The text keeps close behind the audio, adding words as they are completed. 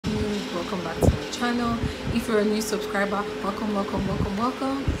welcome back to my channel. If you're a new subscriber,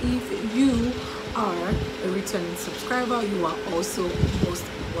 welcome. If you are a returning subscriber, you are also most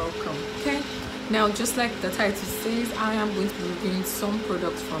welcome. Okay, now just like the title says, I am going to be reviewing some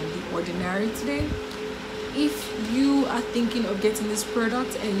products from The Ordinary today. If you are thinking of getting this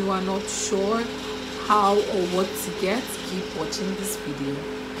product and you are not sure how or what to get, keep watching this video.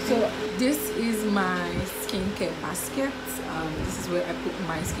 So this is my skincare basket. This is where I put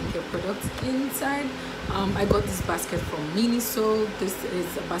my skincare products inside. I got this basket from Miniso. This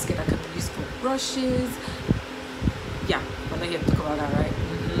is a basket I can use for brushes. Yeah, we're not here to talk about that, right?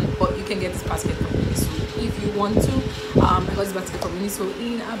 But you can get this basket from Miniso if you want to. I got this basket from Miniso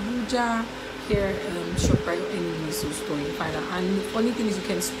in Abuja. Here, ShopRite or any Miniso store, you find that. And the funny thing is, you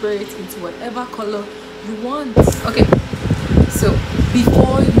can spray it into whatever color you want. Okay, so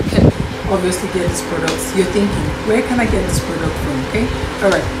before you can obviously get these products, you're thinking, where can I get this product from? Okay,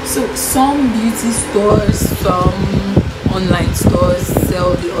 all right, so some beauty stores, some online stores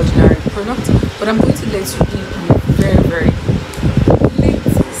sell The Ordinary product, but I'm going to let you in on a very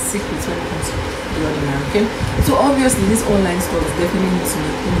little secret when it comes to The Ordinary. Okay, so obviously these online stores definitely need to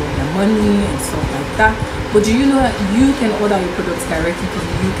make their money and stuff like that, but do you know that you can order your products directly from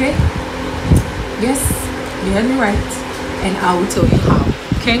the UK? Yes, you heard me right, and I will tell you how.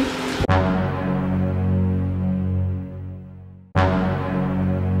 Okay,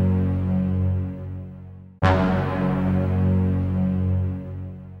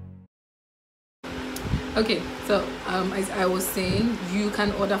 okay, so as I was saying, you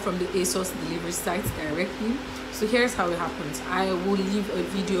can order from the ASOS delivery site directly. So here's how it happens. I will leave a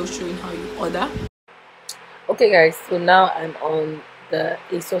video showing how you order. Okay guys, so now I'm on the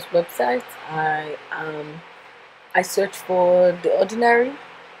ASOS website. I search for The Ordinary,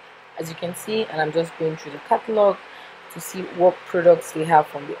 as you can see, and I'm just going through the catalog to see what products we have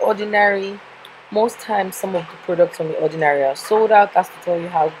from The Ordinary. Most times some of the products from The Ordinary are sold out. That's to tell you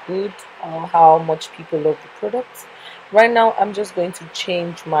how good or how much people love the products. Right now I'm just going to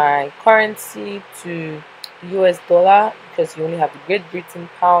change my currency to US dollar, because you only have the Great Britain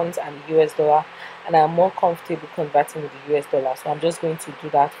pounds and the US dollar, and I'm more comfortable converting with the US dollar. So I'm just going to do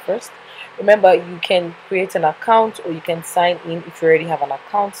that first. Remember, you can create an account or you can sign in if you already have an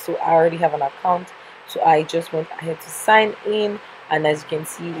account. So I already have an account, so I just went ahead to sign in, and as you can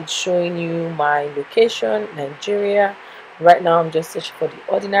see, it's showing you my location, Nigeria. Right now I'm just searching for The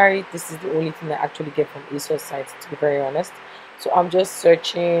Ordinary. This is the only thing I actually get from ASOS sites, to be very honest. So I'm just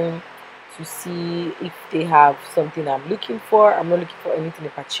searching to see if they have something I'm looking for. I'm not looking for anything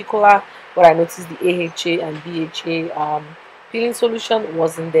in particular, but I noticed the AHA and BHA peeling solution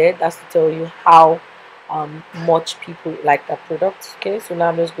wasn't there. That's to tell you how much people like that product. Okay, so now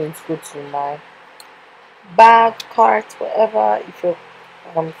I'm just going to go to my bag, cart, whatever. If you're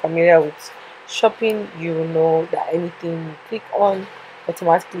familiar with shopping, you will know that anything you click on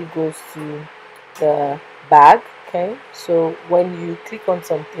automatically goes to the bag. Okay, so when you click on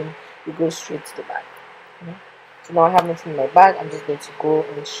something, it goes straight to the bag. Okay? So now I have nothing in my bag. I'm just going to go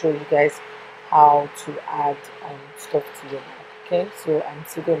and show you guys how to add stuff to your bag. Okay, so I'm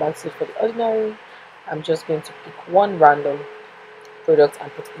still going back to search for The Ordinary. I'm just going to pick one random product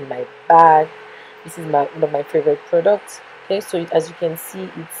and put it in my bag. This is one of my favorite products. Okay, so as you can see,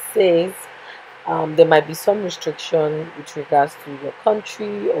 it says there might be some restriction with regards to your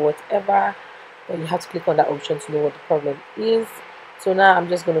country or whatever, but you have to click on that option to know what the problem is. So now I'm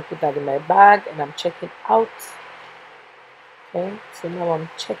just going to put that in my bag and I'm checking out. Okay, so now I'm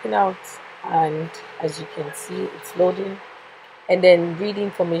checking out, and as you can see, it's loading. And then read the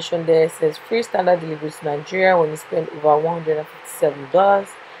information there. It says free standard delivery to Nigeria when you spend over $157.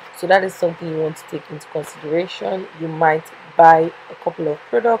 So that is something you want to take into consideration. You might buy a couple of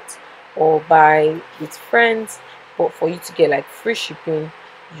products or buy with friends, but for you to get like free shipping,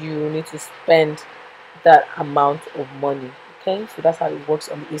 you need to spend that amount of money. Okay, so that's how it works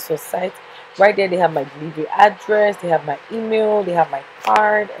on the ASOS site. Right there they have my delivery address, they have my email, they have my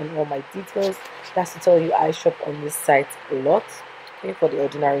card and all my details. That's to tell you I shop on this site a lot, okay, for The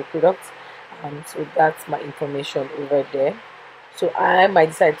Ordinary products. So that's my information over there. So I might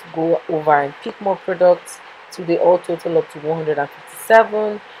decide to go over and pick more products. So they all total up to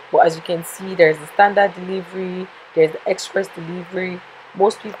 157. But as you can see, there's the standard delivery, there's the express delivery.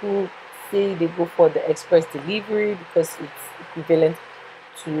 Most people say they go for the express delivery because it's equivalent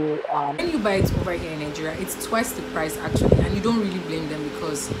to when you buy it over here in Nigeria, it's twice the price actually, and you don't really blame them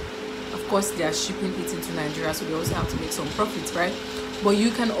because of course they are shipping it into Nigeria, so they also have to make some profits, right? But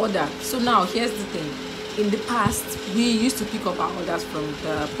you can order. So now here's the thing. In the past, we used to pick up our orders from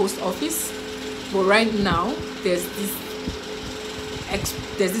the post office, but right now there's this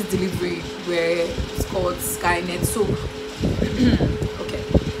there's this delivery where it's called Skynet. So okay,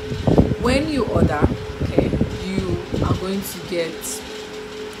 when you order, okay, you are going to get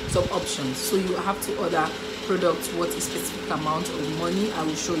some options. So you have to order products worth a specific amount of money. I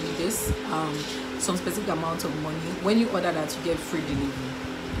will show you this, some specific amount of money. When you order that, you get free delivery.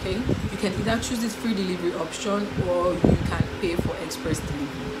 Okay, you can either choose this free delivery option or you can pay for express delivery.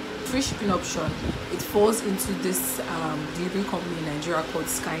 Free shipping option, it falls into this delivery company in Nigeria called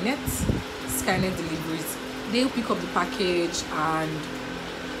Skynet Deliveries. They'll pick up the package and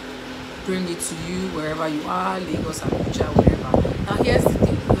bring it to you wherever you are, Lagos, Abuja, wherever. Now here's the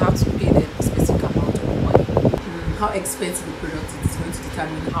thing, you have to pay them a specific amount of money. How expensive the product is going to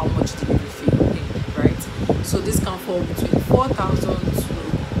determine how much delivery fee you pay, right? So this can fall between 4,000 to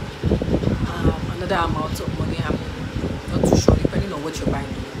another amount of money. I'm not too sure, depending on what you're buying,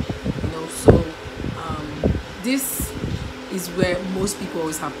 you know. So this is where most people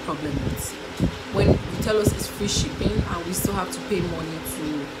always have problems with. When you tell us it's free shipping and we still have to pay money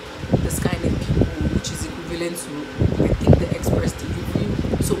to the Skynet people, which is equivalent to, I think, the express delivery.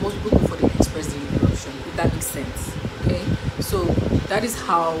 So most people go for the express delivery option, if that makes sense. Okay, so that is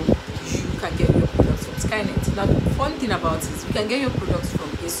how you can get your products from Skynet. Now the fun thing about it is you can get your products from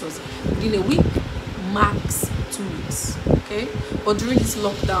ASOS within a week, max 2 weeks. Okay, but during this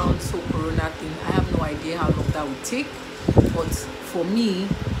lockdown, so corona thing, I have no idea how long that would take. But for me,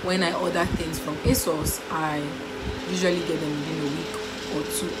 when I order things from ASOS, I usually get them within a week or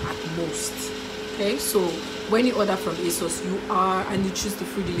 2 at most. Okay, so when you order from ASOS, and you choose the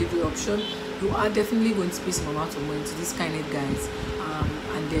free delivery option, you are definitely going to pay some amount of money to these Skynet guys,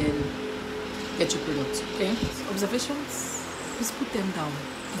 and then get your products. Okay, so observations, please put them down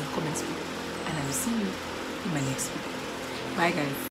in the comments below, and I will see you in my next video. Bye guys.